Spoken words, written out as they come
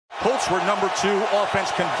Colts were number 2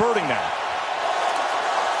 offense converting that.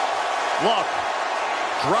 Luck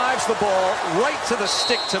drives the ball right to the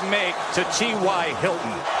stick to make to T.Y.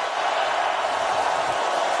 Hilton.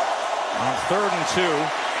 On 3rd and 2,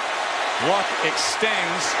 Luck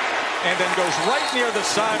extends and then goes right near the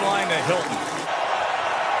sideline to Hilton.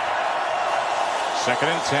 2nd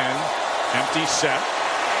and 10, empty set.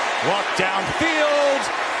 Luck downfield.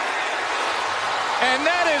 And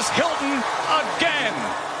that is Hilton again.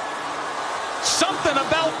 Something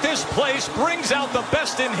about this place brings out the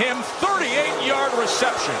best in him. 38-yard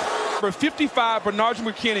reception. Number 55, Bernard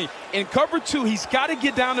McKinney. In cover 2, he's got to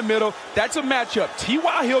get down the middle. That's a matchup.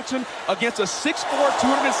 T.Y. Hilton against a 6'4",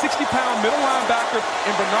 260-pound middle linebacker.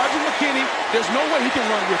 And Bernard McKinney, there's no way he can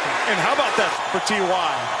run with him. And how about that for T.Y.?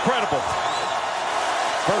 Incredible.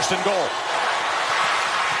 1st and goal.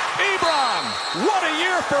 Ebron, what a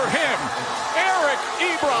year for him. Eric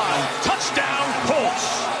Ebron, touchdown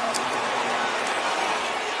Colts.